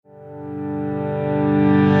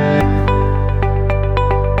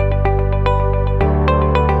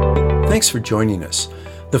Thanks for joining us.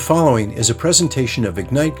 The following is a presentation of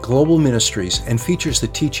Ignite Global Ministries and features the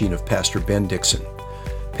teaching of Pastor Ben Dixon.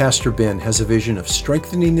 Pastor Ben has a vision of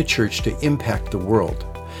strengthening the church to impact the world.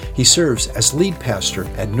 He serves as lead pastor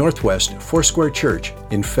at Northwest Foursquare Church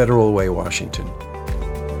in Federal Way, Washington.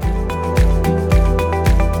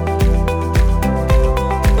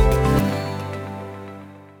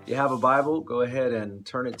 You have a Bible, go ahead and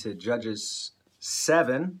turn it to Judges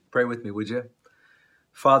 7. Pray with me, would you?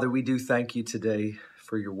 Father, we do thank you today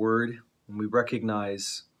for your word, and we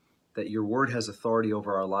recognize that your word has authority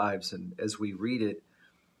over our lives, and as we read it,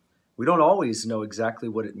 we don't always know exactly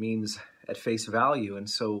what it means at face value, and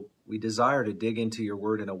so we desire to dig into your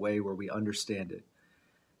word in a way where we understand it,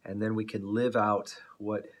 and then we can live out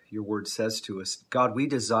what your word says to us. God, we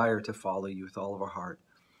desire to follow you with all of our heart.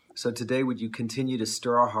 So today, would you continue to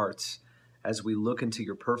stir our hearts as we look into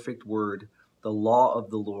your perfect word, the law of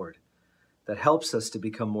the Lord, that helps us to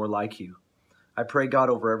become more like you. I pray, God,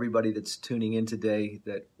 over everybody that's tuning in today,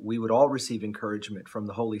 that we would all receive encouragement from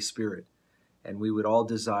the Holy Spirit, and we would all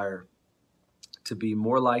desire to be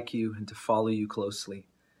more like you and to follow you closely.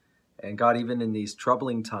 And God, even in these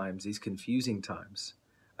troubling times, these confusing times,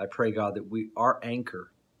 I pray, God, that our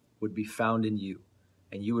anchor would be found in you,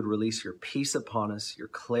 and you would release your peace upon us, your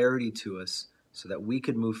clarity to us, so that we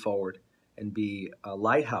could move forward and be a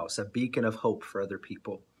lighthouse, a beacon of hope for other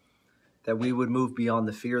people. That we would move beyond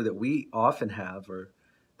the fear that we often have or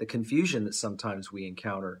the confusion that sometimes we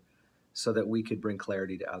encounter, so that we could bring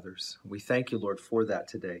clarity to others. We thank you, Lord, for that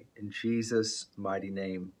today. In Jesus' mighty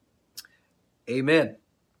name, amen.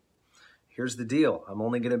 Here's the deal. I'm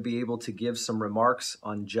only going to be able to give some remarks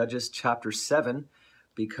on Judges chapter 7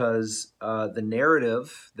 because the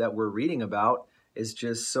narrative that we're reading about is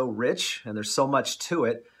just so rich and there's so much to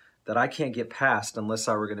it that I can't get past unless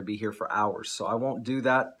I were going to be here for hours. So I won't do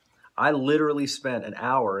that. I literally spent an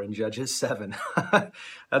hour in Judges 7.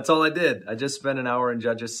 That's all I did. I just spent an hour in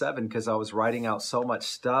Judges 7 because I was writing out so much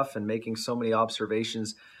stuff and making so many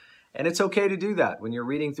observations. And it's okay to do that. When you're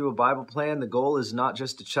reading through a Bible plan, the goal is not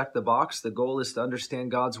just to check the box. The goal is to understand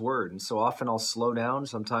God's word. And so often I'll slow down.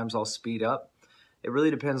 Sometimes I'll speed up. It really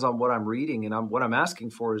depends on what I'm reading. And what I'm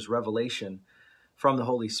asking for is revelation from the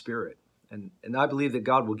Holy Spirit. And I believe that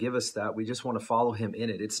God will give us that. We just want to follow him in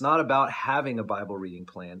it. It's not about having a Bible reading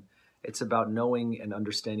plan. It's about knowing and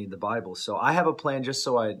understanding the Bible. So I have a plan just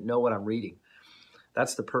so I know what I'm reading.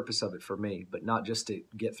 That's the purpose of it for me, but not just to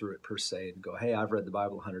get through it per se and go, hey, I've read the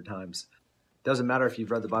Bible 100 times. It doesn't matter if you've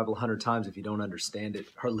read the Bible 100 times if you don't understand it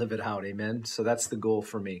or live it out, amen? So that's the goal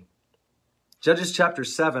for me. Judges chapter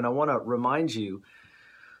 7, I want to remind you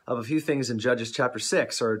of a few things in Judges chapter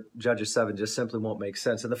 6, or Judges 7 just simply won't make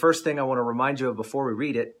sense. And the first thing I want to remind you of before we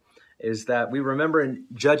read it is that we remember in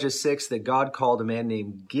Judges 6 that God called a man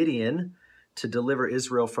named Gideon to deliver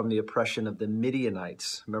Israel from the oppression of the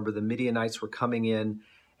Midianites. Remember, the Midianites were coming in,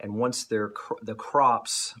 and once the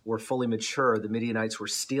crops were fully mature, the Midianites were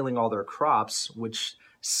stealing all their crops, which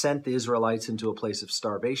sent the Israelites into a place of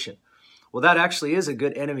starvation. Well, that actually is a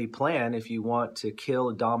good enemy plan if you want to kill,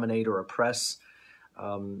 dominate, or oppress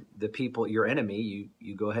the people, your enemy.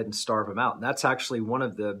 You go ahead and starve them out. And that's actually one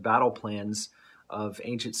of the battle plans of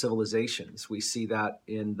ancient civilizations. We see that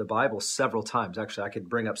in the Bible several times. Actually, I could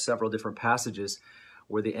bring up several different passages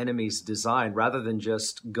where the enemy's design, rather than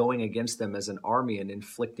just going against them as an army and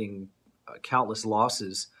inflicting countless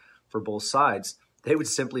losses for both sides, they would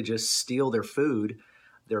simply just steal their food,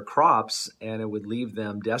 their crops, and it would leave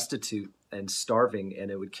them destitute and starving,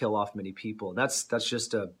 and it would kill off many people. And that's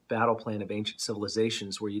just a battle plan of ancient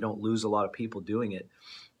civilizations where you don't lose a lot of people doing it.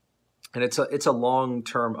 And it's a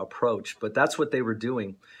long-term approach, but that's what they were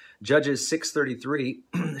doing. Judges 6:33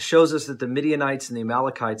 shows us that the Midianites and the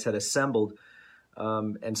Amalekites had assembled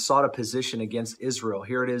and sought a position against Israel.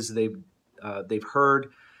 Here it is, they've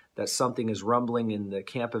heard that something is rumbling in the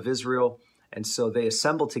camp of Israel, and so they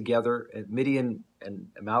assembled together, and Midian and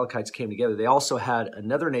Amalekites came together. They also had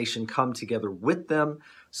another nation come together with them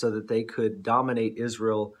so that they could dominate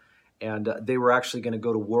Israel, and they were actually going to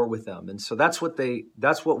go to war with them. And so that's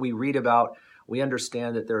what we read about. We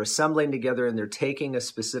understand that they're assembling together and they're taking a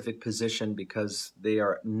specific position because they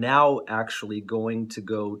are now actually going to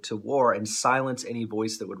go to war and silence any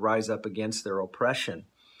voice that would rise up against their oppression.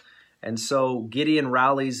 And so Gideon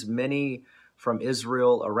rallies many from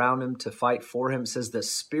Israel around him to fight for him. It says the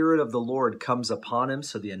Spirit of the Lord comes upon him.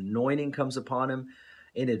 So the anointing comes upon him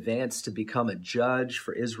in advance to become a judge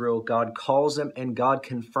for Israel. God calls him and God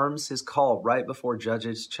confirms his call right before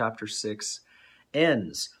Judges chapter 6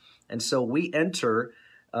 ends. And so we enter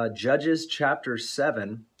Judges chapter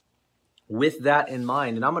 7 with that in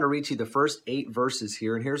mind. And I'm going to read you the first 8 verses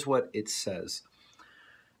here. And here's what it says.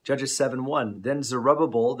 Judges 7:1. Then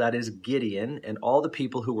Zerubbabel, that is Gideon, and all the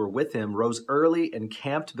people who were with him rose early and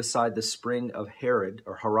camped beside the spring of Harod,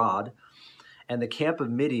 and the camp of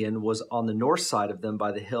Midian was on the north side of them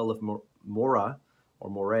by the hill of Moreh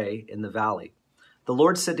in the valley. The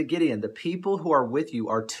Lord said to Gideon, the people who are with you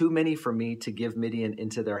are too many for me to give Midian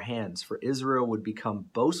into their hands, for Israel would become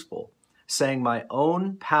boastful, saying, my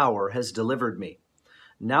own power has delivered me.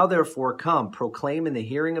 Now therefore come, proclaim in the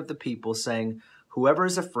hearing of the people, saying, whoever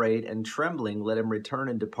is afraid and trembling, let him return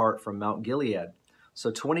and depart from Mount Gilead.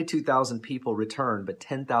 So 22,000 people returned, but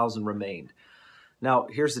 10,000 remained. Now,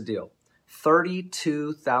 here's the deal.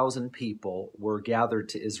 32,000 people were gathered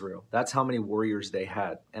to Israel. That's how many warriors they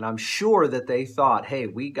had. And I'm sure that they thought, hey,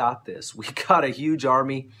 we got this. We got a huge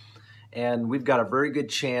army, and we've got a very good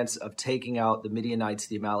chance of taking out the Midianites,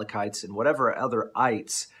 the Amalekites, and whatever other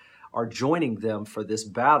ites are joining them for this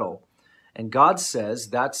battle. And God says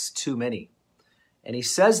that's too many. And he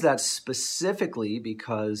says that specifically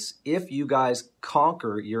because if you guys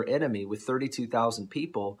conquer your enemy with 32,000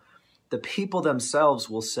 people, the people themselves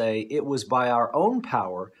will say, it was by our own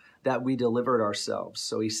power that we delivered ourselves.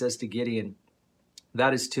 So he says to Gideon,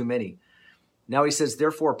 that is too many. Now he says,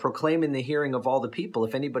 therefore, proclaim in the hearing of all the people.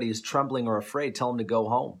 If anybody is trembling or afraid, tell them to go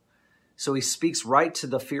home. So he speaks right to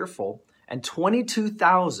the fearful. And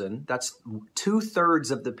 22,000, that's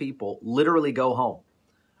 2/3 of the people, literally go home.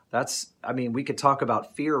 We could talk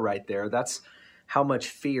about fear right there. That's how much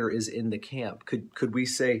fear is in the camp. Could we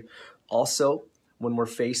say also, when we're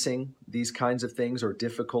facing these kinds of things or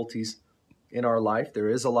difficulties in our life, there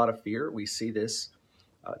is a lot of fear. We see this.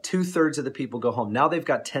 2/3 of the people go home. Now they've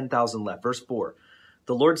got 10,000 left. Verse 4,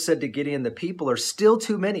 the Lord said to Gideon, the people are still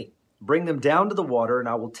too many. Bring them down to the water, and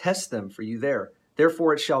I will test them for you there.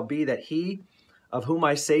 Therefore it shall be that he of whom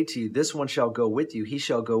I say to you, this one shall go with you, he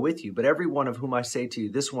shall go with you. But every one of whom I say to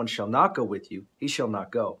you, this one shall not go with you, he shall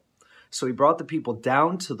not go. So he brought the people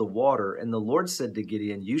down to the water, and the Lord said to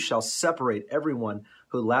Gideon, you shall separate everyone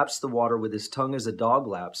who laps the water with his tongue as a dog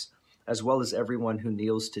laps, as well as everyone who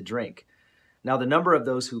kneels to drink. Now the number of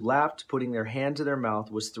those who lapped, putting their hand to their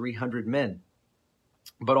mouth, was 300 men.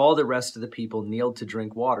 But all the rest of the people kneeled to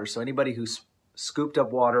drink water. So anybody who scooped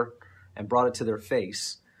up water and brought it to their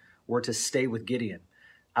face were to stay with Gideon.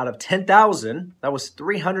 Out of 10,000, that was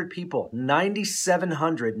 300 people.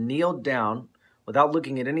 9,700 kneeled down without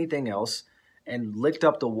looking at anything else and licked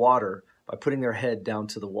up the water by putting their head down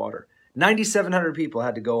to the water. 9,700 people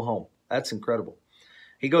had to go home. That's incredible.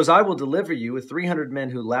 He goes, I will deliver you with 300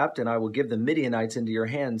 men who lapped, and I will give the Midianites into your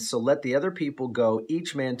hands. So let the other people go,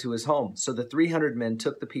 each man to his home. So the 300 men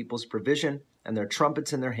took the people's provision and their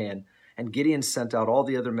trumpets in their hand. And Gideon sent out all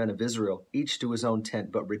the other men of Israel, each to his own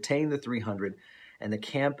tent, but retained the 300. And the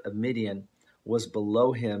camp of Midian was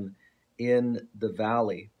below him in the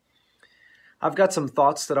valley. I've got some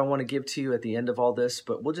thoughts that I want to give to you at the end of all this,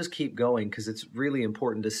 but we'll just keep going because it's really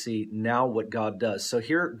important to see now what God does. So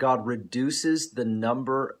here, God reduces the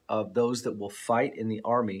number of those that will fight in the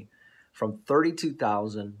army from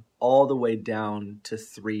 32,000 all the way down to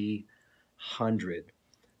 300.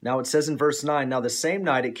 Now it says in verse 9, now the same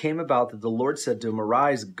night it came about that the Lord said to him,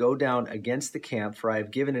 arise, go down against the camp, for I have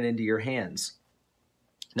given it into your hands.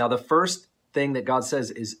 Now the first thing that God says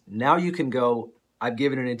is, now you can go, I've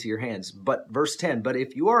given it into your hands. But verse 10, but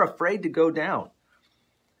if you are afraid to go down,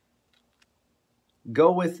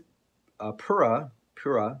 go with Purah,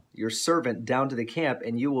 your servant, down to the camp,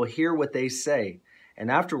 and you will hear what they say. And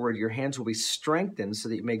afterward your hands will be strengthened so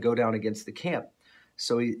that you may go down against the camp.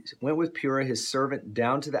 So he went with Purah, his servant,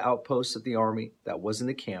 down to the outposts of the army that was in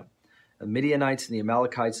the camp. The Midianites and the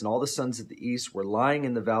Amalekites and all the sons of the east were lying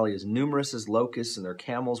in the valley as numerous as locusts, and their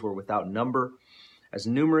camels were without number, as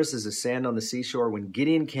numerous as the sand on the seashore. When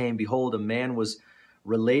Gideon came, behold, a man was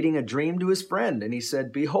relating a dream to his friend. And he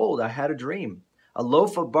said, behold, I had a dream. A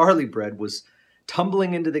loaf of barley bread was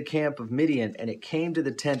tumbling into the camp of Midian, and it came to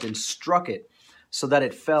the tent and struck it so that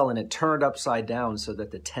it fell, and it turned upside down so that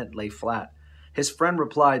the tent lay flat. His friend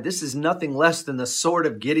replied, this is nothing less than the sword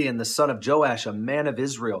of Gideon, the son of Joash, a man of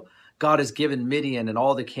Israel. God has given Midian and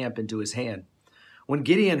all the camp into his hand. When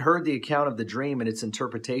Gideon heard the account of the dream and its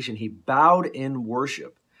interpretation, he bowed in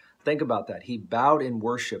worship. Think about that. He bowed in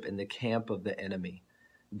worship in the camp of the enemy.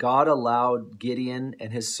 God allowed Gideon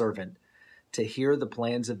and his servant to hear the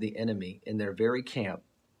plans of the enemy in their very camp.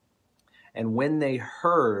 And when they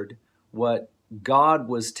heard what God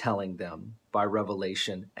was telling them by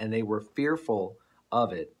revelation, and they were fearful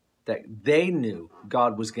of it, that they knew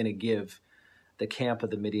God was going to give the camp of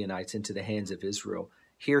the Midianites into the hands of Israel.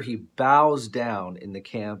 Here he bows down in the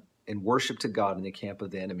camp in worship to God in the camp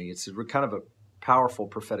of the enemy. It's kind of a powerful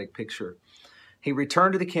prophetic picture. He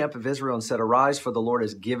returned to the camp of Israel and said, "Arise, for the Lord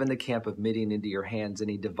has given the camp of Midian into your hands." And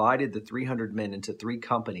he divided the 300 men into 3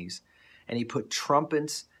 companies, and he put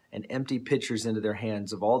trumpets and empty pitchers into their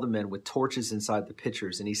hands of all the men with torches inside the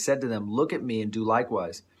pitchers. And he said to them, "Look at me and do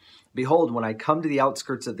likewise. Behold, when I come to the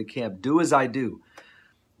outskirts of the camp, do as I do.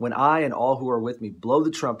 When I and all who are with me blow the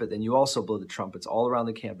trumpet, then you also blow the trumpets all around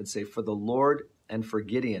the camp and say, 'For the Lord and for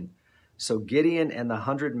Gideon.'" So Gideon and the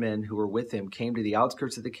 100 men who were with him came to the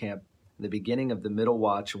outskirts of the camp in the beginning of the middle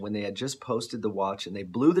watch, and when they had just posted the watch, and they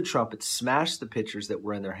blew the trumpets, smashed the pitchers that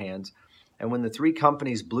were in their hands. And when the 3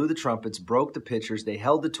 companies blew the trumpets, broke the pitchers, they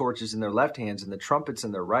held the torches in their left hands and the trumpets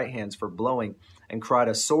in their right hands for blowing, and cried,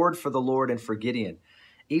 "A sword for the Lord and for Gideon."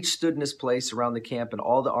 Each stood in his place around the camp, and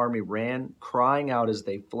all the army ran, crying out as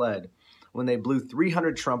they fled. When they blew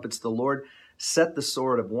 300 trumpets, the Lord set the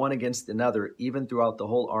sword of one against another, even throughout the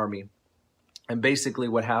whole army. And basically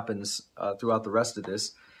what happens throughout the rest of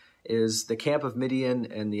this is the camp of Midian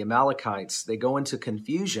and the Amalekites, they go into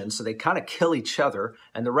confusion, so they kind of kill each other,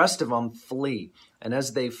 and the rest of them flee. And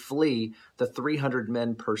as they flee, the 300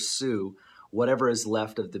 men pursue whatever is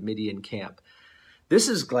left of the Midian camp. This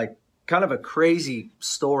is like kind of a crazy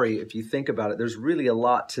story if you think about it. There's really a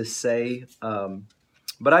lot to say,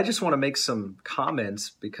 but I just want to make some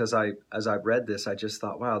comments because as I read this, I just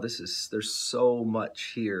thought, wow, there's so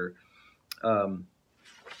much here.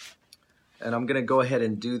 And I'm going to go ahead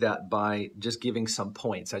and do that by just giving some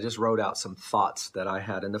points. I just wrote out some thoughts that I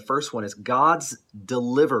had. And the first one is God's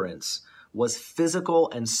deliverance was physical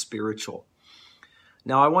and spiritual.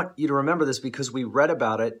 Now, I want you to remember this because we read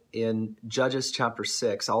about it in Judges chapter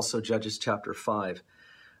 6, also Judges chapter 5.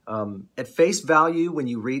 At face value, when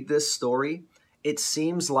you read this story, it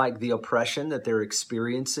seems like the oppression that they're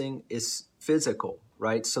experiencing is physical,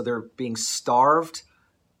 right? So they're being starved,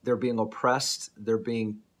 they're being oppressed, they're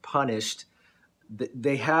being punished.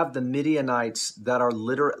 They have the Midianites that are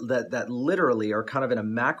literally are kind of in a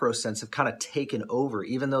macro sense have kind of taken over,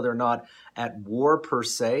 even though they're not at war per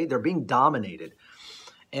se, they're being dominated.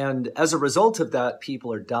 And as a result of that,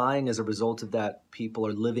 people are dying. As a result of that, people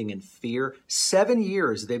are living in fear. 7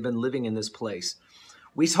 years they've been living in this place.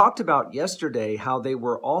 We talked about yesterday how they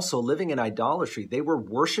were also living in idolatry. They were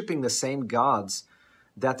worshiping the same gods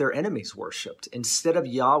that their enemies worshipped instead of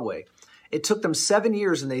Yahweh. It took them 7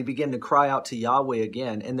 years and they began to cry out to Yahweh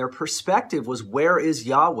again. And their perspective was, where is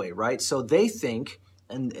Yahweh, right? So they think,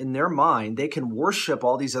 and in their mind, they can worship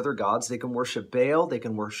all these other gods. They can worship Baal. They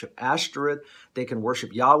can worship Ashtoreth. They can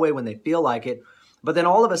worship Yahweh when they feel like it. But then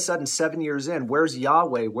all of a sudden, 7 years in, where's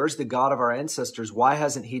Yahweh? Where's the God of our ancestors? Why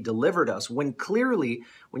hasn't he delivered us? When clearly,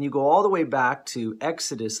 when you go all the way back to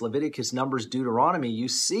Exodus, Leviticus, Numbers, Deuteronomy, you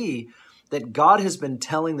see that God has been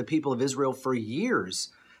telling the people of Israel for years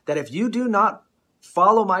that if you do not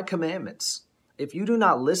follow my commandments, if you do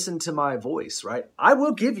not listen to my voice, right, I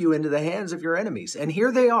will give you into the hands of your enemies. And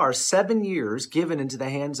here they are, 7 years given into the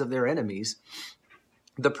hands of their enemies.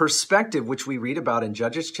 The perspective which we read about in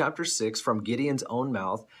Judges chapter 6 from Gideon's own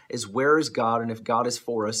mouth is, where is God? And if God is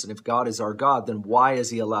for us, and if God is our God, then why has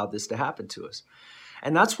he allowed this to happen to us?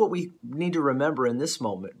 And that's what we need to remember in this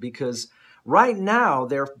moment, because right now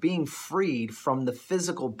they're being freed from the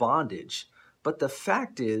physical bondage. But the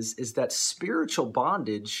fact is that spiritual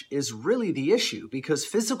bondage is really the issue, because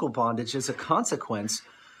physical bondage is a consequence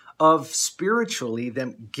of spiritually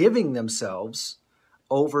them giving themselves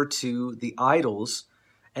over to the idols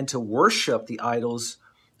and to worship the idols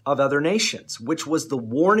of other nations, which was the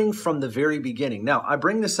warning from the very beginning. Now, I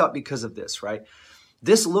bring this up because of this, right?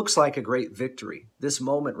 This looks like a great victory, this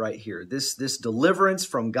moment right here, this deliverance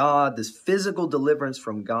from God, this physical deliverance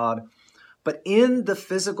from God. But in the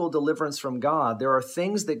physical deliverance from God, there are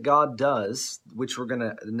things that God does, which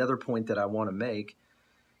another point that I want to make.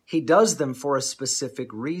 He does them for a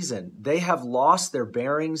specific reason. They have lost their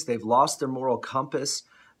bearings. They've lost their moral compass.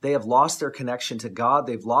 They have lost their connection to God.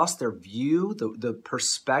 They've lost their view, the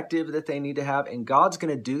perspective that they need to have. And God's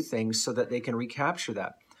going to do things so that they can recapture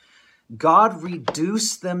that. God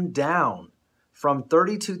reduced them down from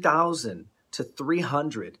 32,000 to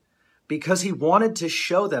 300 because he wanted to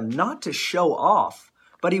show them, not to show off,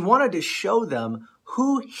 but he wanted to show them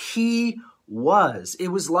who he was. It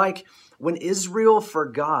was like when Israel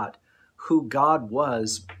forgot who God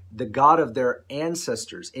was, the God of their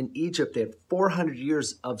ancestors in Egypt. They had 400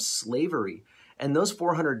 years of slavery, and those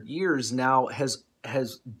 400 years now has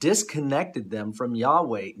disconnected them from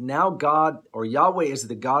Yahweh. Now God, or Yahweh, is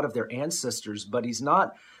the God of their ancestors, but he's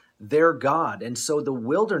not their God. And so the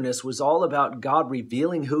wilderness was all about God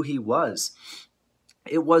revealing who he was.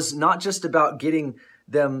 It was not just about getting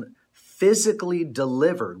them physically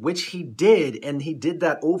delivered, which he did, and he did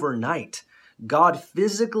that overnight. God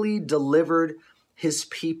physically delivered his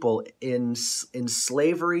people in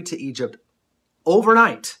slavery to Egypt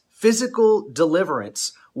overnight. Physical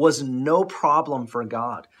deliverance was no problem for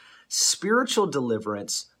God. Spiritual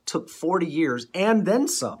deliverance took 40 years and then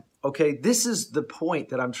some. Okay, this is the point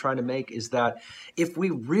that I'm trying to make, is that if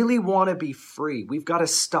we really want to be free, we've got to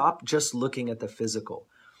stop just looking at the physical.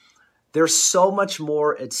 There's so much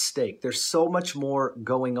more at stake. There's so much more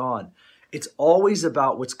going on. It's always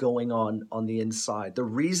about what's going on the inside. The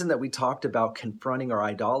reason that we talked about confronting our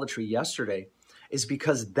idolatry yesterday is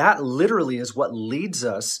because that literally is what leads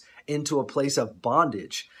us into a place of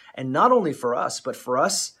bondage. And not only for us, but for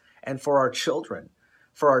us and for our children.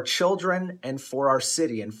 For our children and for our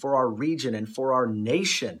city and for our region and for our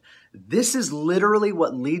nation. This is literally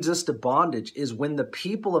what leads us to bondage, is when the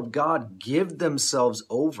people of God give themselves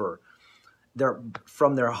over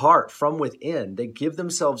from their heart, from within. They give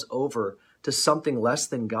themselves over to something less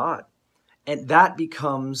than God. And that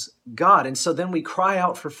becomes God. And so then we cry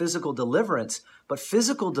out for physical deliverance, but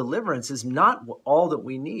physical deliverance is not all that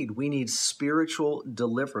we need. We need spiritual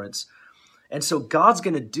deliverance. And so God's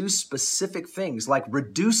going to do specific things like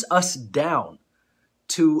reduce us down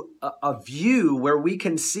to a view where we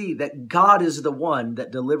can see that God is the one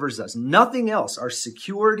that delivers us. Nothing else. Our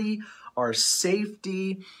security, our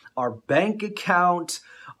safety, our bank account,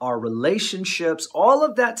 our relationships, all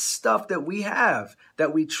of that stuff that we have,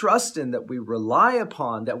 that we trust in, that we rely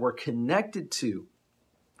upon, that we're connected to,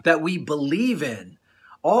 that we believe in,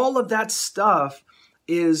 all of that stuff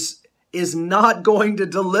is not going to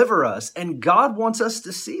deliver us. And God wants us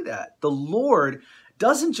to see that. The Lord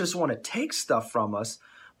doesn't just want to take stuff from us,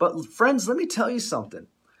 but friends, let me tell you something.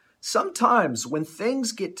 Sometimes when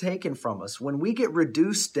things get taken from us, when we get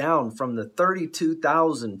reduced down from the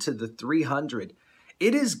 32,000 to the 300,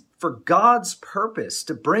 it is for God's purpose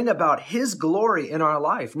to bring about his glory in our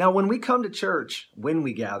life. Now, when we come to church, when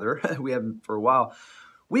we gather, we haven't for a while,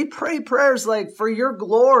 we pray prayers like, for your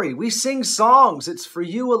glory. We sing songs. It's for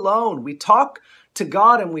you alone. We talk to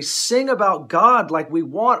God and we sing about God like we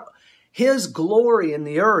want his glory in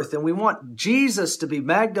the earth, and we want Jesus to be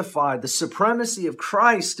magnified, the supremacy of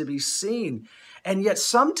Christ to be seen. And yet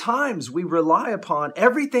sometimes we rely upon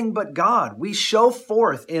everything but God. We show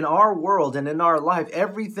forth in our world and in our life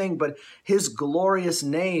everything but his glorious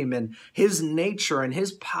name and his nature and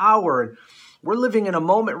his power. We're living in a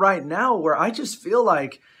moment right now where I just feel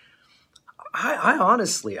like, I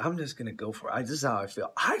honestly, I'm just going to go for it. This is how I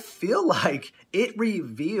feel. I feel like it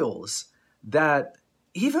reveals that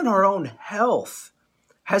even our own health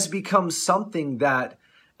has become something that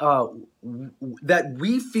that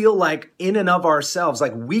we feel like in and of ourselves,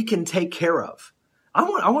 like we can take care of. I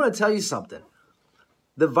want to tell you something.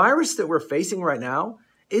 The virus that we're facing right now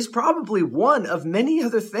is probably one of many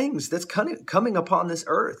other things that's coming upon this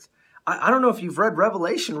earth. I don't know if you've read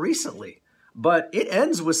Revelation recently, but it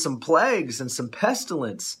ends with some plagues and some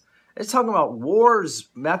pestilence. It's talking about wars,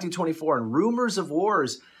 Matthew 24, and rumors of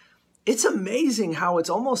wars. It's amazing how it's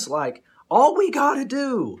almost like all we got to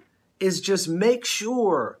do is just make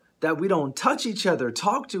sure that we don't touch each other,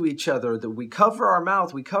 talk to each other, that we cover our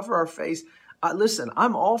mouth, we cover our face. Listen,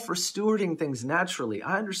 I'm all for stewarding things naturally.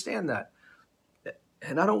 I understand that.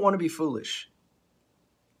 And I don't want to be foolish.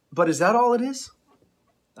 But is that all it is?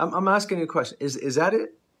 I'm asking you a question. Is that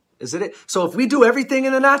it? Is it? So if we do everything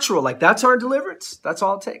in the natural, like that's our deliverance, that's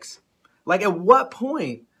all it takes. Like at what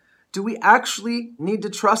point do we actually need to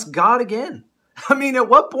trust God again? I mean, at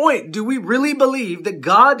what point do we really believe that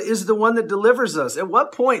God is the one that delivers us? At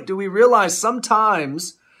what point do we realize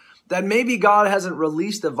sometimes that maybe God hasn't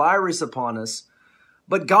released a virus upon us,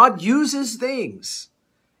 but God uses things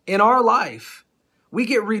in our life? We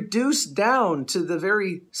get reduced down to the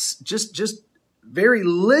very, just very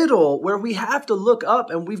little, where we have to look up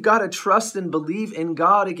and we've got to trust and believe in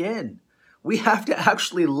God again. We have to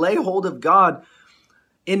actually lay hold of God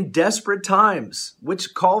in desperate times,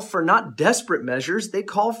 which call for not desperate measures. They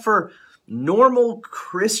call for normal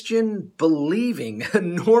Christian believing, a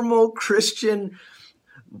normal Christian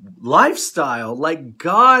lifestyle. Like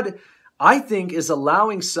God, I think, is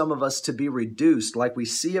allowing some of us to be reduced, like we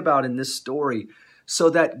see about in this story, so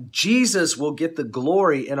that Jesus will get the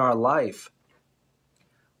glory in our life.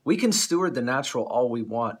 We can steward the natural all we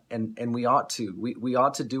want, and we ought to. We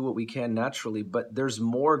ought to do what we can naturally, but there's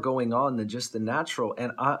more going on than just the natural.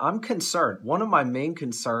 And I'm concerned. One of my main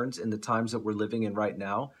concerns in the times that we're living in right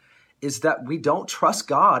now is that we don't trust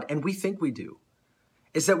God, and we think we do.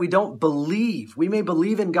 Is that we don't believe. We may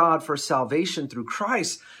believe in God for salvation through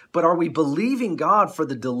Christ, but are we believing God for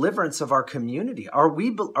the deliverance of our community? Are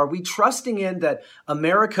we trusting in that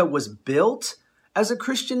America was built as a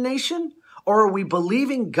Christian nation? Or are we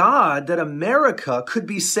believing God that America could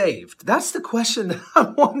be saved? That's the question that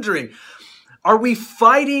I'm wondering. Are we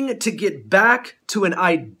fighting to get back to an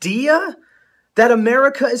idea that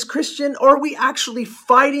America is Christian? Or are we actually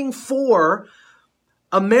fighting for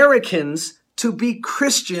Americans to be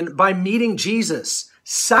Christian by meeting Jesus,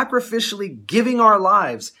 sacrificially giving our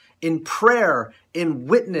lives in prayer, in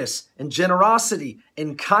witness, in generosity,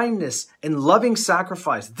 in kindness, in loving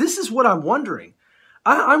sacrifice? This is what I'm wondering.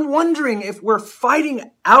 I'm wondering if we're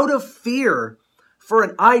fighting out of fear for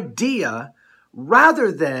an idea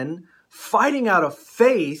rather than fighting out of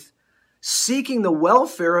faith, seeking the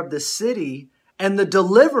welfare of the city and the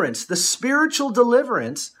deliverance, the spiritual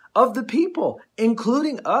deliverance of the people,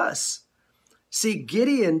 including us. See,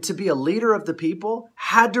 Gideon, to be a leader of the people,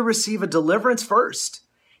 had to receive a deliverance first.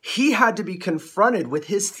 He had to be confronted with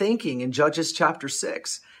his thinking in Judges chapter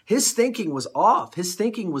 6. His thinking was off. His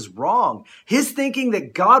thinking was wrong. His thinking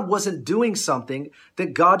that God wasn't doing something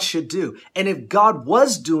that God should do. And if God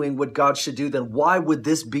was doing what God should do, then why would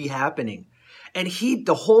this be happening? And he,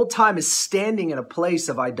 the whole time, is standing in a place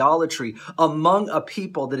of idolatry among a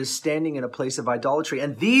people that is standing in a place of idolatry.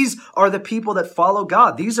 And these are the people that follow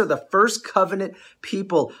God. These are the first covenant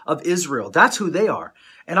people of Israel. That's who they are.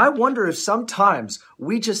 And I wonder if sometimes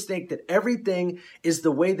we just think that everything is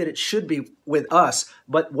the way that it should be with us,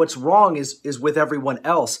 but what's wrong is with everyone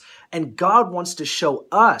else. And God wants to show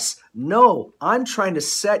us, no, I'm trying to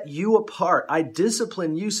set you apart. I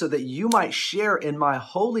discipline you so that you might share in my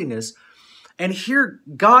holiness. And here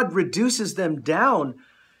God reduces them down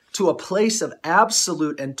to a place of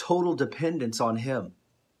absolute and total dependence on him.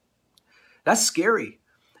 That's scary.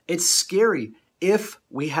 It's scary if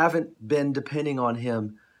we haven't been depending on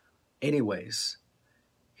him anyways.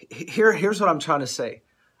 Here's what I'm trying to say.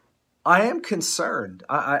 I am concerned.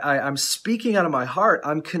 I'm speaking out of my heart.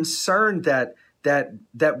 I'm concerned that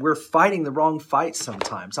we're fighting the wrong fight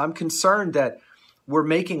sometimes. I'm concerned that we're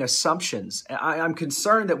making assumptions. I'm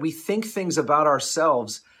concerned that we think things about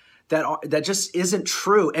ourselves that just isn't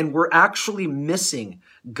true, and we're actually missing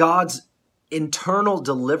God's internal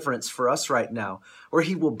deliverance for us right now, where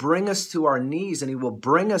he will bring us to our knees and he will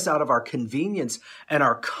bring us out of our convenience and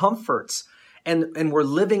our comforts. And we're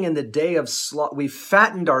living in the day of slaughter. We've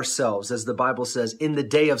fattened ourselves, as the Bible says, in the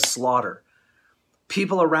day of slaughter.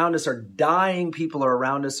 People around us are dying. People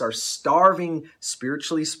around us are starving,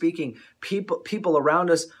 spiritually speaking. People around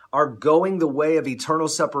us are going the way of eternal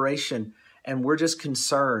separation. And we're just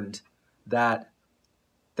concerned that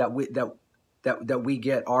we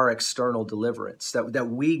get our external deliverance, that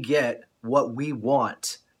we get what we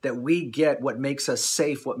want, that we get what makes us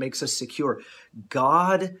safe, what makes us secure.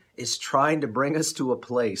 God is trying to bring us to a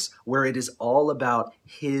place where it is all about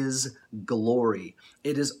his glory.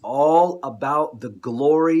 It is all about the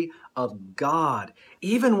glory of God.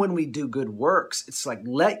 Even when we do good works, it's like,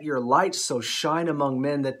 let your light so shine among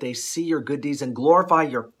men that they see your good deeds and glorify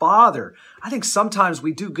your Father. I think sometimes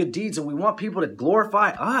we do good deeds and we want people to glorify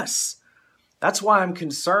us. That's why I'm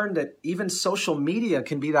concerned that even social media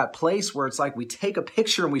can be that place where it's like we take a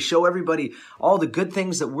picture and we show everybody all the good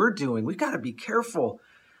things that we're doing. We've got to be careful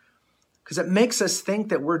because it makes us think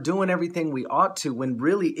that we're doing everything we ought to when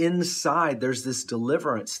really inside there's this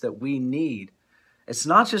deliverance that we need. It's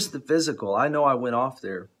not just the physical. I know I went off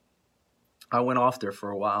there.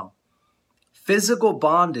 For a while. Physical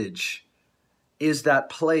bondage is that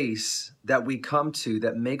place that we come to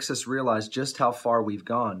that makes us realize just how far we've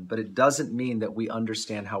gone, but it doesn't mean that we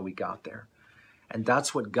understand how we got there. And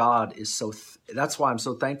that's what God is that's why I'm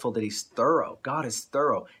so thankful that he's thorough. God is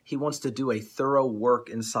thorough. He wants to do a thorough work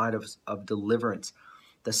inside of deliverance,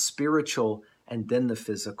 the spiritual and then the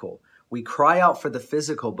physical. We cry out for the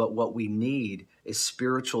physical, but what we need is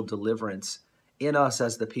spiritual deliverance in us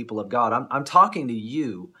as the people of God. I'm talking to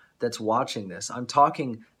you that's watching this. I'm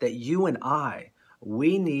talking that you and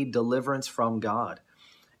we need deliverance from God.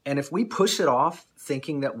 And if we push it off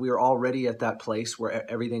thinking that we're already at that place where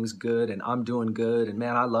everything's good and I'm doing good and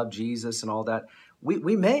man, I love Jesus and all that,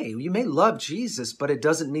 you may love Jesus, but it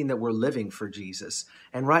doesn't mean that we're living for Jesus.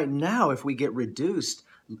 And right now, if we get reduced,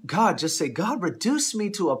 just say, God, reduce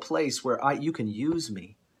me to a place where you can use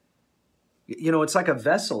me. You know, it's like a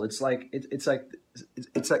vessel. It's like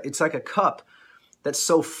a cup that's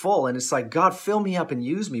so full, and it's like, God, fill me up and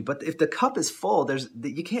use me. But if the cup is full,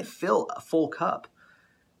 you can't fill a full cup.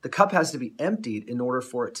 The cup has to be emptied in order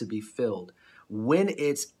for it to be filled. When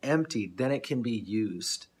it's emptied, then it can be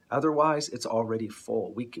used. Otherwise, it's already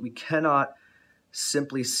full. We cannot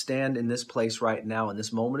simply stand in this place right now, in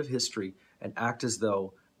this moment of history, and act as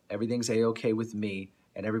though everything's A-okay with me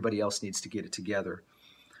and everybody else needs to get it together.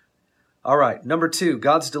 All right, number 2,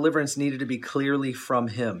 God's deliverance needed to be clearly from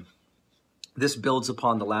him. this builds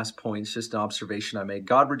upon the last point. It's just an observation I made.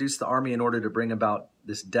 God reduced the army in order to bring about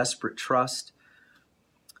this desperate trust.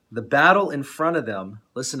 The battle in front of them,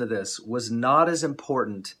 listen to this, was not as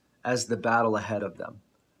important as the battle ahead of them,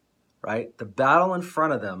 right? The battle in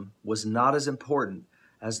front of them was not as important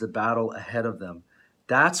as the battle ahead of them.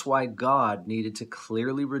 That's why God needed to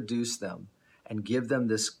clearly reduce them and give them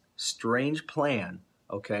this strange plan,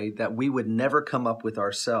 okay, that we would never come up with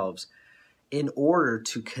ourselves, in order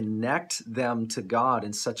to connect them to God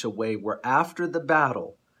in such a way where after the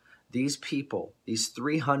battle, these people, these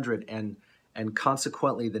 300 and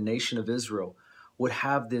consequently the nation of Israel, would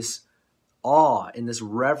have this awe and this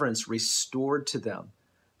reverence restored to them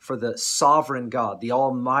for the sovereign God, the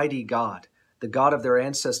almighty God. The God of their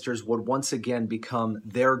ancestors would once again become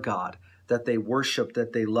their God, that they worship,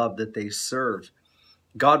 that they love, that they serve.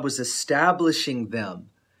 God was establishing them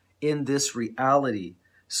in this reality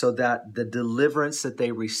so that the deliverance that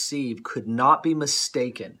they received could not be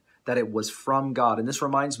mistaken, that it was from God. And this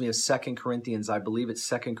reminds me of 2 Corinthians, I believe it's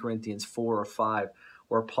 2 Corinthians 4 or 5,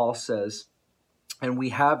 where Paul says, and we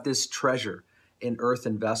have this treasure in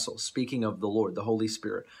earthen vessels, speaking of the Lord, the Holy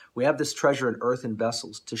Spirit. We have this treasure in earthen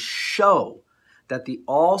vessels to show that the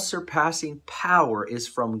all-surpassing power is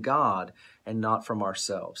from God and not from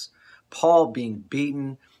ourselves. Paul being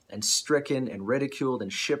beaten and stricken and ridiculed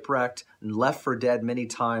and shipwrecked and left for dead many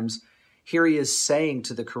times, here he is saying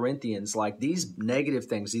to the Corinthians, like, these negative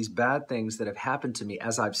things, these bad things that have happened to me,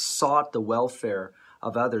 as I've sought the welfare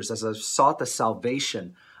of others, as I've sought the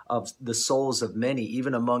salvation of the souls of many,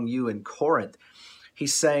 even among you in Corinth,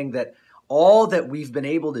 he's saying that all that we've been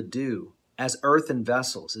able to do as earthen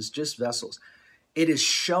vessels is just vessels. It is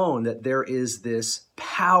shown that there is this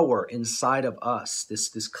power inside of us,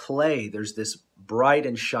 this clay, there's this bright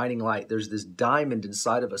and shining light, there's this diamond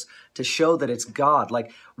inside of us to show that it's God.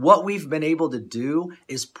 Like, what we've been able to do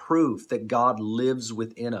is proof that God lives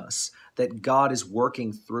within us, that God is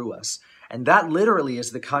working through us. And that literally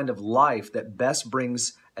is the kind of life that best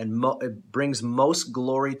brings brings most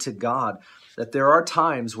glory to God. That there are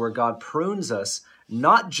times where God prunes us,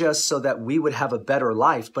 not just so that we would have a better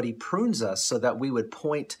life, but he prunes us so that we would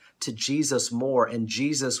point to Jesus more and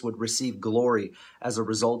Jesus would receive glory as a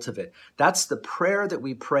result of it. That's the prayer that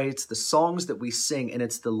we pray. It's the songs that we sing, and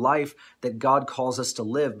it's the life that God calls us to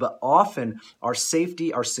live. But often our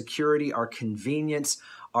safety, our security, our convenience,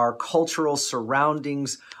 our cultural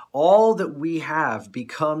surroundings, all that we have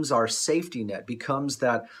becomes our safety net, becomes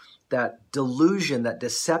that delusion, that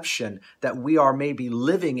deception that we are maybe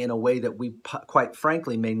living in a way that we quite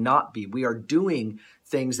frankly may not be. We are doing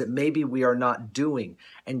things that maybe we are not doing.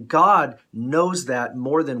 And God knows that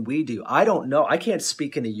more than we do. I don't know. I can't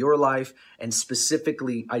speak into your life and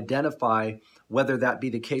specifically identify whether that be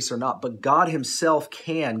the case or not, but God himself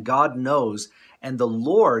can. God knows. And the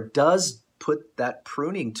Lord does put that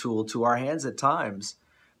pruning tool to our hands at times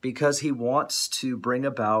because he wants to bring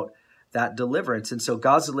about that deliverance. And so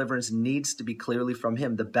God's deliverance needs to be clearly from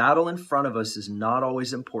him. The battle in front of us is not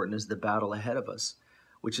always important as the battle ahead of us,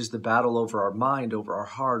 which is the battle over our mind, over our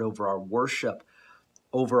heart, over our worship,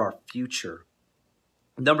 over our future.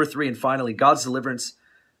 Number 3, and finally, God's deliverance,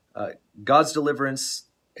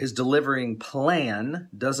 his delivering plan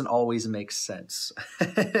doesn't always make sense.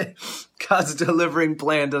 God's delivering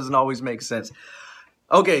plan doesn't always make sense.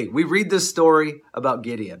 Okay, we read this story about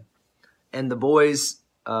Gideon, and the boys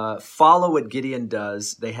follow what Gideon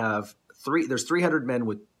does. They have there's 300 men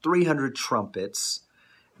with 300 trumpets.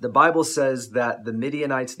 The Bible says that the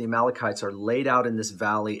Midianites and the Amalekites are laid out in this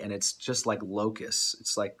valley, and it's just like locusts.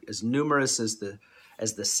 It's like as numerous as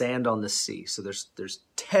the sand on the sea. So there's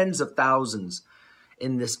tens of thousands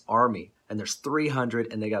in this army, and there's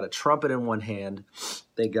 300, and they got a trumpet in one hand,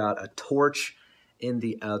 they got a torch in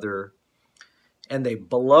the other, and they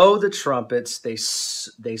blow the trumpets, they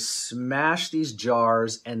smash these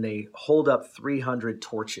jars, and they hold up 300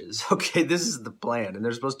 torches. Okay, this is the plan. And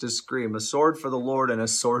they're supposed to scream, a sword for the Lord and a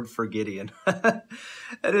sword for Gideon. That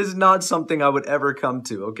is not something I would ever come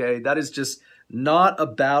to, okay? That is just not a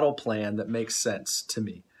battle plan that makes sense to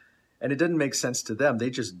me. And it didn't make sense to them. They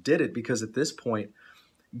just did it because at this point,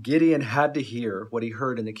 Gideon had to hear what he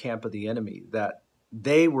heard in the camp of the enemy, that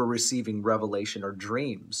they were receiving revelation or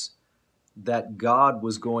dreams, that God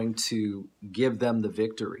was going to give them the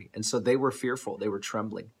victory. And so they were fearful. They were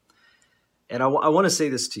trembling. And I want to say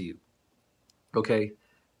this to you, okay?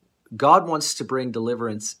 God wants to bring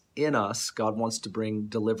deliverance in us. God wants to bring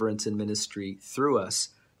deliverance in ministry through us.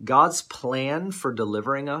 God's plan for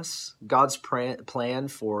delivering us, God's plan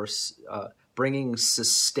for bringing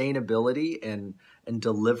sustainability and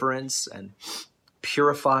deliverance and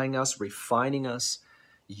purifying us, refining us,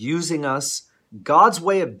 using us, God's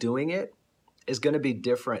way of doing it is going to be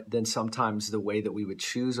different than sometimes the way that we would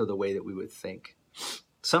choose or the way that we would think.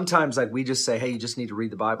 Sometimes like we just say, hey, you just need to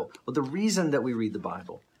read the Bible. Well, the reason that we read the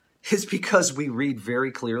Bible is because we read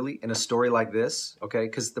very clearly in a story like this, okay?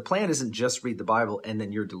 Because the plan isn't just read the Bible and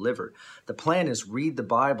then you're delivered. The plan is read the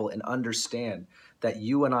Bible and understand that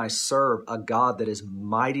you and I serve a God that is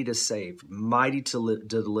mighty to save, mighty to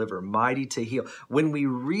deliver, mighty to heal. When we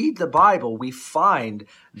read the Bible, we find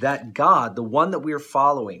that God, the one that we are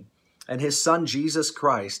following, and his son, Jesus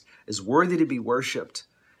Christ, is worthy to be worshiped,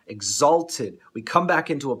 exalted. We come back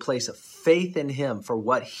into a place of faith in him for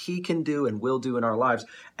what he can do and will do in our lives.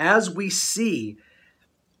 As we see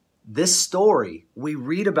this story, we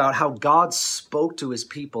read about how God spoke to his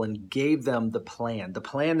people and gave them the plan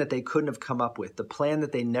that they couldn't have come up with, the plan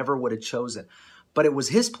that they never would have chosen. But it was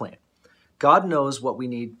his plan. God knows what we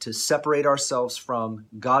need to separate ourselves from.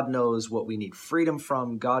 God knows what we need freedom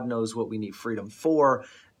from. God knows what we need freedom for.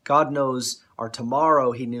 God knows our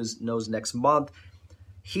tomorrow. He knows next month.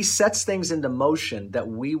 He sets things into motion that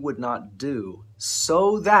we would not do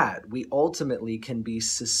so that we ultimately can be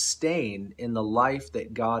sustained in the life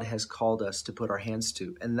that God has called us to put our hands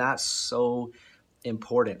to. And that's so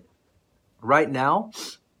important. Right now,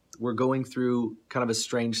 we're going through kind of a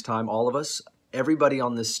strange time, all of us. Everybody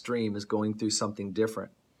on this stream is going through something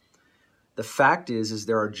different. The fact is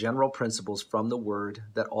there are general principles from the word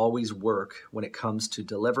that always work when it comes to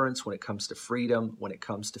deliverance, when it comes to freedom, when it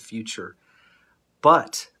comes to future.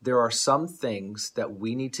 But there are some things that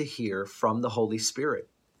we need to hear from the Holy Spirit.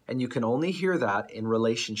 And you can only hear that in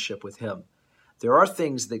relationship with him. There are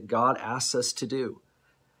things that God asks us to do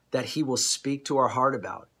that he will speak to our heart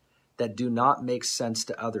about that do not make sense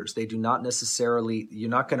to others. They do not necessarily, you're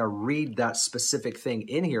not going to read that specific thing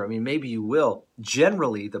in here. I mean, maybe you will.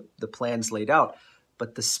 Generally, the plan's laid out,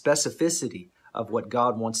 but the specificity of what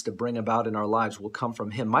God wants to bring about in our lives will come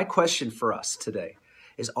from him. My question for us today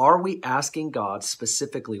is, are we asking God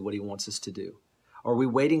specifically what he wants us to do? Or are we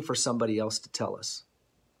waiting for somebody else to tell us?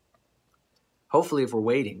 Hopefully, if we're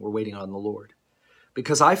waiting on the Lord.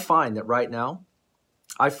 Because I find that right now,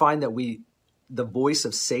 the voice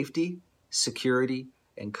of safety, security,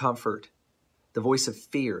 and comfort, the voice of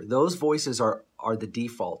fear, those voices are the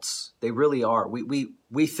defaults. They really are.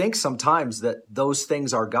 We think sometimes that those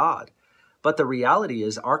things are God. But the reality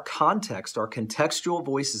is our context, our contextual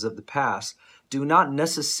voices of the past do not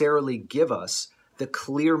necessarily give us the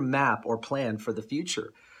clear map or plan for the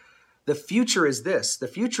future. The future is this. The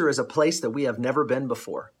future is a place that we have never been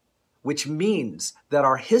before, which means that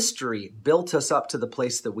our history built us up to the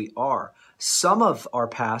place that we are. Some of our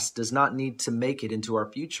past does not need to make it into our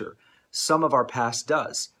future. Some of our past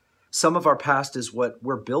does. Some of our past is what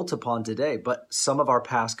we're built upon today, but some of our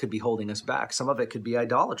past could be holding us back. Some of it could be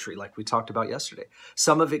idolatry, like we talked about yesterday.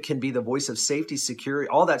 Some of it can be the voice of safety, security,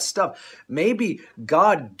 all that stuff. Maybe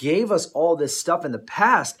God gave us all this stuff in the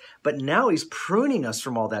past, but now he's pruning us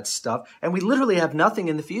from all that stuff, and we literally have nothing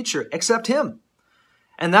in the future except him.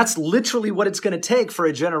 And that's literally what it's going to take for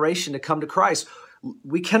a generation to come to Christ.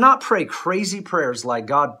 We cannot pray crazy prayers like,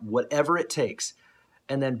 God, whatever it takes,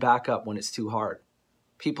 and then back up when it's too hard.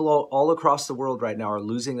 People all across the world right now are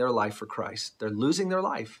losing their life for Christ. They're losing their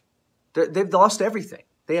life. They've lost everything.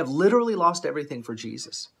 They have literally lost everything for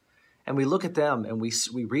Jesus. And we look at them and we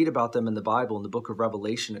read about them in the Bible, in the book of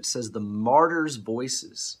Revelation. It says the martyrs'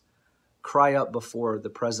 voices cry up before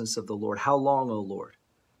the presence of the Lord. How long, O Lord?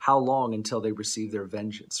 How long until they receive their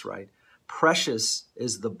vengeance, right? Precious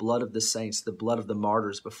is the blood of the saints, the blood of the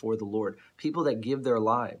martyrs before the Lord. People that give their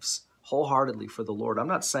lives wholeheartedly for the Lord. I'm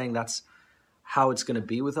not saying that's how it's going to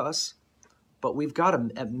be with us, but we've got to,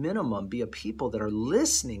 at minimum, be a people that are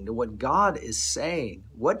listening to what God is saying.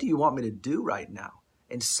 What do you want me to do right now?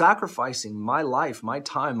 And sacrificing my life, my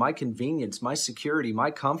time, my convenience, my security,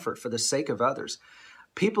 my comfort for the sake of others.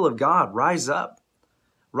 People of God, rise up.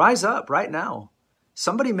 Rise up right now.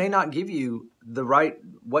 Somebody may not give you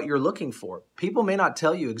what you're looking for. People may not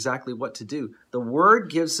tell you exactly what to do. The Word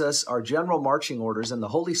gives us our general marching orders, and the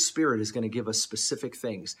Holy Spirit is going to give us specific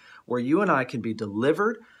things where you and I can be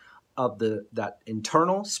delivered of that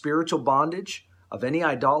internal spiritual bondage of any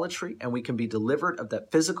idolatry, and we can be delivered of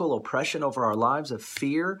that physical oppression over our lives, of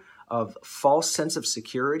fear, of false sense of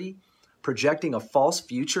security, projecting a false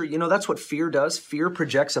future. You know, that's what fear does. Fear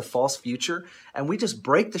projects a false future. And we just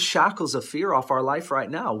break the shackles of fear off our life right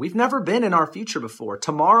now. We've never been in our future before.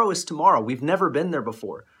 Tomorrow is tomorrow. We've never been there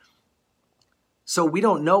before. So we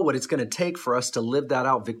don't know what it's going to take for us to live that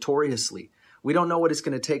out victoriously. We don't know what it's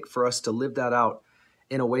going to take for us to live that out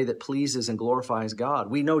in a way that pleases and glorifies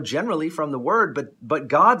God. We know generally from the Word, but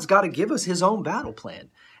God's got to give us his own battle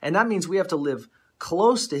plan. And that means we have to live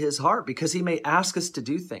close to his heart because he may ask us to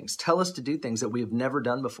do things, tell us to do things that we have never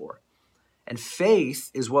done before. And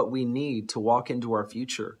faith is what we need to walk into our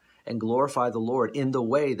future and glorify the Lord in the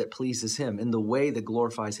way that pleases him, in the way that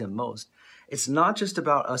glorifies him most. It's not just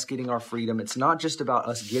about us getting our freedom. It's not just about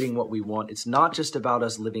us getting what we want. It's not just about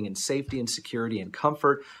us living in safety and security and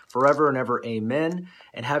comfort forever and ever, amen,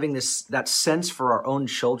 and having that sense for our own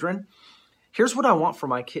children. Here's what I want for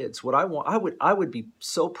my kids. What I want, I would be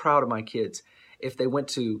so proud of my kids if they went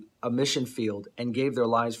to a mission field and gave their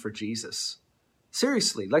lives for Jesus.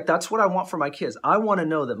 Seriously, like that's what I want for my kids. I want to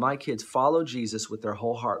know that my kids follow Jesus with their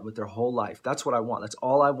whole heart, with their whole life. That's what I want. That's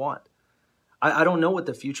all I want. I don't know what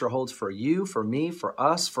the future holds for you, for me, for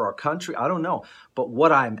us, for our country. I don't know. But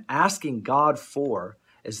what I'm asking God for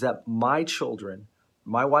is that my children,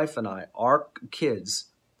 my wife and I, our kids,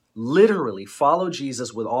 literally follow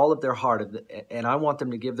Jesus with all of their heart. And I want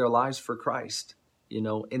them to give their lives for Christ, you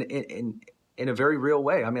know, in a very real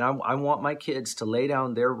way. I mean, I want my kids to lay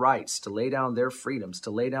down their rights, to lay down their freedoms,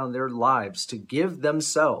 to lay down their lives, to give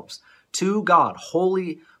themselves to God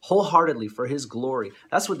wholeheartedly for his glory.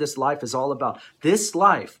 That's what this life is all about. This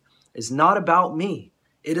life is not about me.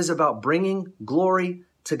 It is about bringing glory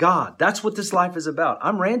to God. That's what this life is about.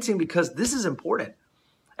 I'm ranting because this is important.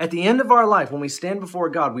 At the end of our life, when we stand before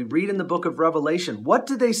God, we read in the book of Revelation, what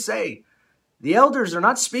do they say? The elders are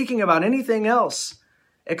not speaking about anything else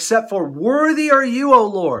except for worthy are you, O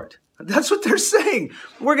Lord. That's what they're saying.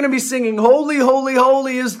 We're going to be singing, holy, holy,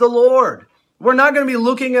 holy is the Lord. We're not going to be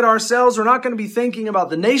looking at ourselves. We're not going to be thinking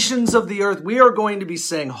about the nations of the earth. We are going to be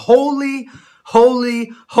saying, holy,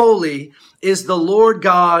 holy, holy is the Lord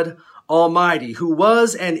God Almighty, who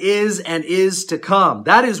was and is to come.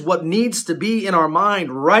 That is what needs to be in our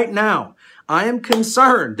mind right now. I am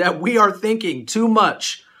concerned that we are thinking too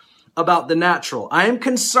much about the natural. I am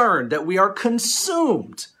concerned that we are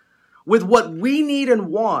consumed with what we need and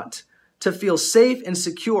want to feel safe and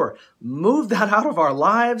secure. Move that out of our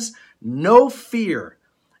lives. No fear,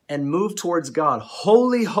 and move towards God.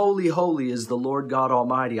 Holy, holy, holy is the Lord God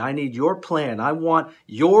Almighty. I need your plan. I want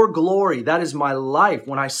your glory. That is my life.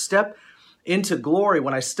 When I step into glory,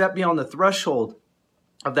 when I step beyond the threshold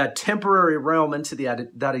of that temporary realm into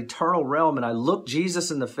that eternal realm, and I look Jesus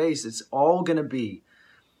in the face, it's all going to be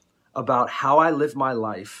about how I live my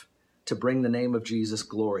life to bring the name of Jesus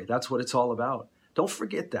glory. That's what it's all about. Don't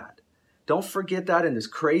forget that. Don't forget that in this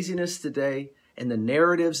craziness today, and the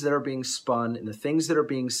narratives that are being spun, and the things that are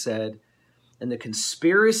being said, and the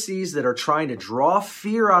conspiracies that are trying to draw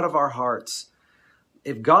fear out of our hearts.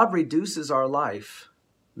 If God reduces our life,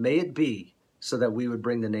 may it be so that we would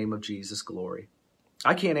bring the name of Jesus glory.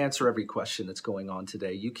 I can't answer every question that's going on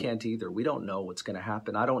today. You can't either. We don't know what's going to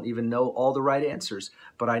happen. I don't even know all the right answers,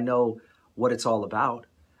 but I know what it's all about.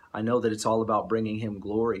 I know that it's all about bringing him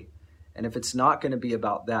glory. And if it's not going to be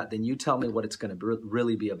about that, then you tell me what it's going to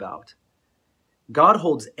really be about. God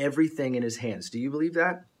holds everything in his hands. Do you believe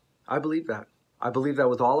that? I believe that. I believe that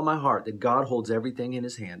with all of my heart, that God holds everything in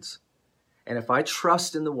his hands. And if I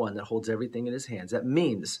trust in the one that holds everything in his hands, that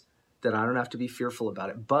means that I don't have to be fearful about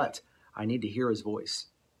it, but I need to hear his voice.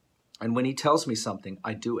 And when he tells me something,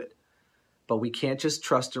 I do it. But we can't just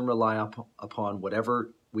trust and rely upon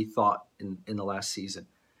whatever we thought in the last season.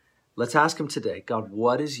 Let's ask him today, God,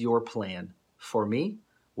 what is your plan for me?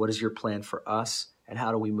 What is your plan for us? And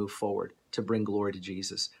how do we move forward to bring glory to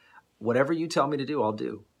Jesus? Whatever you tell me to do, I'll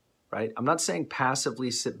do, right? I'm not saying passively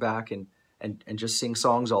sit back and just sing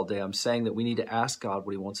songs all day. I'm saying that we need to ask God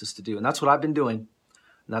what he wants us to do. And that's what I've been doing.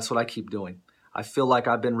 And that's what I keep doing. I feel like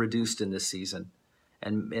I've been reduced in this season.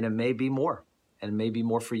 And it may be more. And it may be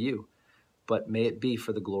more for you. But may it be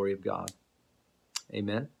for the glory of God.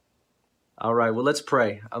 Amen. All right, well, let's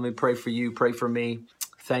pray. Let me pray for you. Pray for me.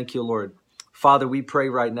 Thank you, Lord. Father, we pray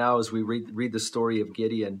right now as we read the story of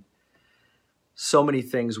Gideon. So many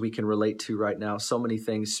things we can relate to right now. So many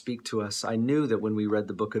things speak to us. I knew that when we read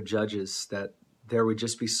the book of Judges that there would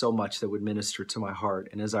just be so much that would minister to my heart.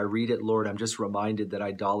 And as I read it, Lord, I'm just reminded that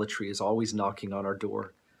idolatry is always knocking on our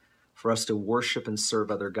door for us to worship and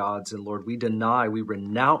serve other gods. And Lord, we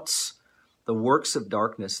renounce the works of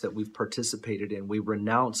darkness that we've participated in. We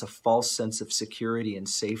renounce a false sense of security and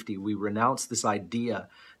safety. We renounce this idea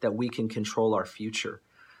that we can control our future.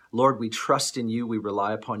 Lord, we trust in you. We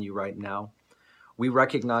rely upon you right now. We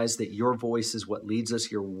recognize that your voice is what leads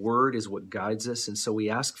us. Your word is what guides us. And so we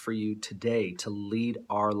ask for you today to lead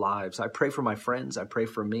our lives. I pray for my friends. I pray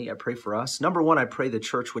for me. I pray for us. Number one, I pray the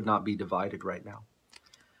church would not be divided right now.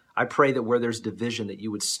 I pray that where there's division, that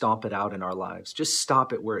you would stomp it out in our lives. Just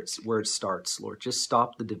stop it where it starts, Lord. Just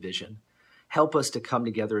stop the division. Help us to come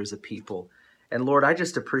together as a people. And Lord, I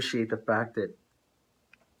just appreciate the fact that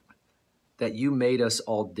that you made us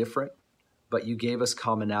all different, but you gave us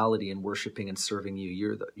commonality in worshiping and serving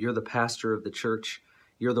you. You're the pastor of the church.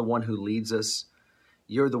 You're the one who leads us.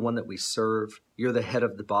 You're the one that we serve. You're the head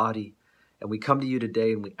of the body. And we come to you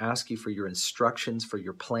today and we ask you for your instructions, for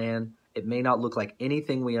your plan. It may not look like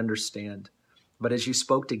anything we understand, but as you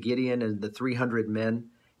spoke to Gideon and the 300 men,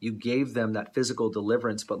 you gave them that physical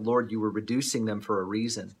deliverance, but Lord, you were reducing them for a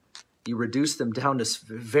reason. You reduced them down to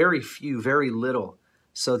very few, very little,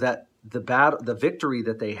 so that the victory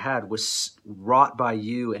that they had was wrought by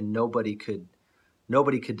you and nobody could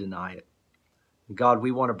deny it. God,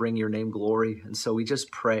 we want to bring your name glory. And so we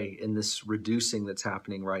just pray in this reducing that's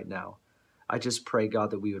happening right now. I just pray,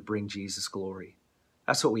 God, that we would bring Jesus glory.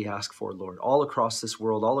 That's what we ask for, Lord, all across this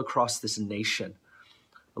world, all across this nation.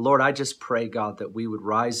 Lord, I just pray, God, that we would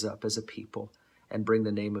rise up as a people and bring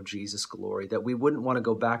the name of Jesus glory, that we wouldn't want to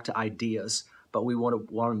go back to ideas, but we want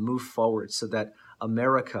to move forward so that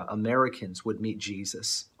Americans would meet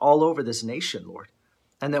Jesus all over this nation, Lord,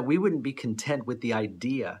 and that we wouldn't be content with the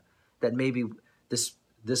idea that maybe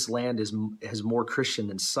this land has more Christian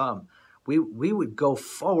than some. We would go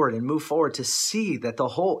forward and move forward to see that the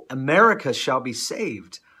whole America shall be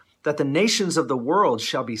saved, that the nations of the world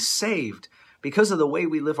shall be saved because of the way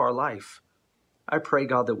we live our life. I pray,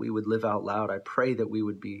 God, that we would live out loud. I pray that we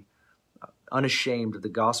would be unashamed of the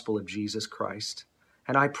gospel of Jesus Christ.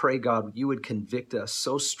 And I pray, God, you would convict us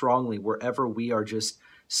so strongly wherever we are just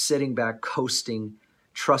sitting back, coasting,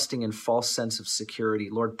 trusting in false sense of security.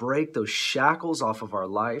 Lord, break those shackles off of our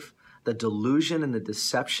life, the delusion and the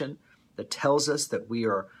deception that tells us that we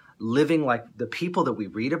are living like the people that we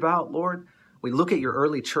read about, Lord. We look at your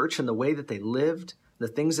early church and the way that they lived, the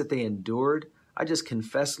things that they endured. I just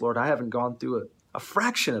confess, Lord, I haven't gone through a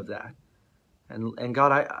fraction of that. And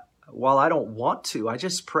God, while I don't want to, I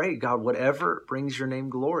just pray, God, whatever brings your name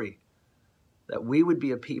glory, that we would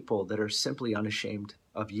be a people that are simply unashamed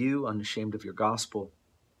of you, unashamed of your gospel.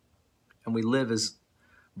 And we live as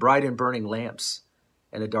bright and burning lamps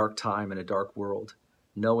in a dark time, in a dark world,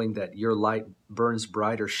 knowing that your light burns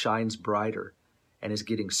brighter, shines brighter, and is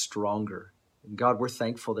getting stronger. And God, we're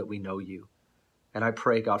thankful that we know you. And I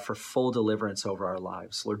pray, God, for full deliverance over our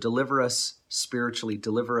lives. Lord, deliver us spiritually,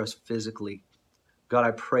 deliver us physically. God,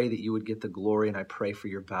 I pray that you would get the glory, and I pray for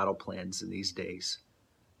your battle plans in these days.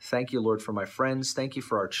 Thank you, Lord, for my friends. Thank you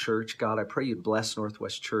for our church. God, I pray you'd bless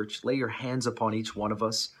Northwest Church. Lay your hands upon each one of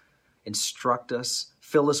us. Instruct us.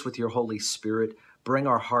 Fill us with your Holy Spirit. Bring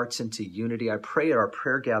our hearts into unity. I pray at our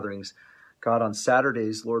prayer gatherings, God, on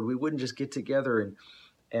Saturdays, Lord, we wouldn't just get together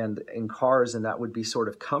and in cars and that would be sort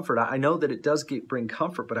of comfort. I know that it does bring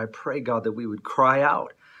comfort, but I pray, God, that we would cry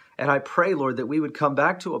out. And I pray, Lord, that we would come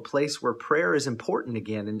back to a place where prayer is important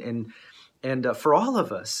again. And for all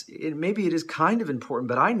of us, maybe it is kind of important,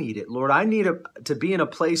 but I need it. Lord, I need to be in a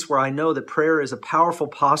place where I know that prayer is a powerful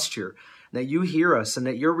posture, that you hear us and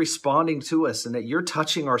that you're responding to us and that you're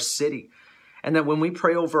touching our city. And that when we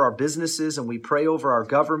pray over our businesses and we pray over our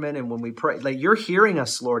government and when we pray, like you're hearing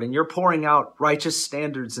us, Lord, and you're pouring out righteous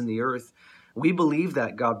standards in the earth. We believe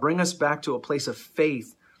that, God. Bring us back to a place of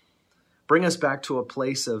faith. Bring us back to a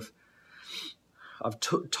place of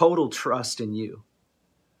total trust in you.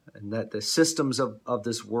 And that the systems of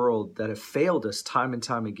this world that have failed us time and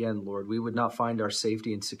time again, Lord, we would not find our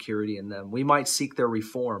safety and security in them. We might seek their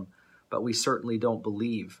reform, but we certainly don't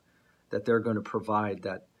believe that they're going to provide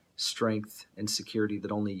that strength and security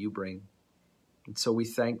that only you bring. And so we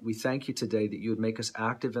thank you today that you would make us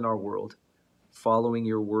active in our world, following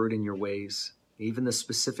your word and your ways, even the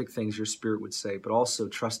specific things your Spirit would say, but also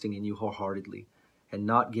trusting in you wholeheartedly and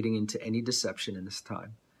not getting into any deception in this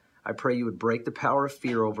time. I pray you would break the power of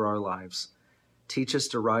fear over our lives. Teach us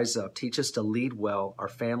to rise up. Teach us to lead well, our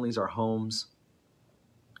families, our homes,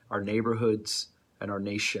 our neighborhoods, and our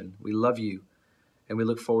nation. We love you. And we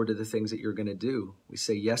look forward to the things that you're going to do. We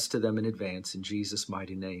say yes to them in advance in Jesus'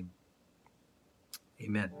 mighty name.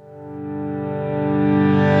 Amen.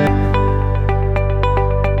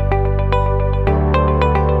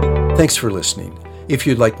 Thanks for listening. If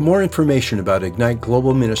you'd like more information about Ignite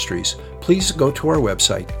Global Ministries, please go to our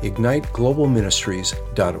website,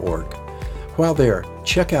 igniteglobalministries.org. While there,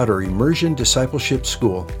 check out our Immersion Discipleship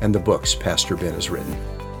School and the books Pastor Ben has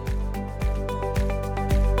written.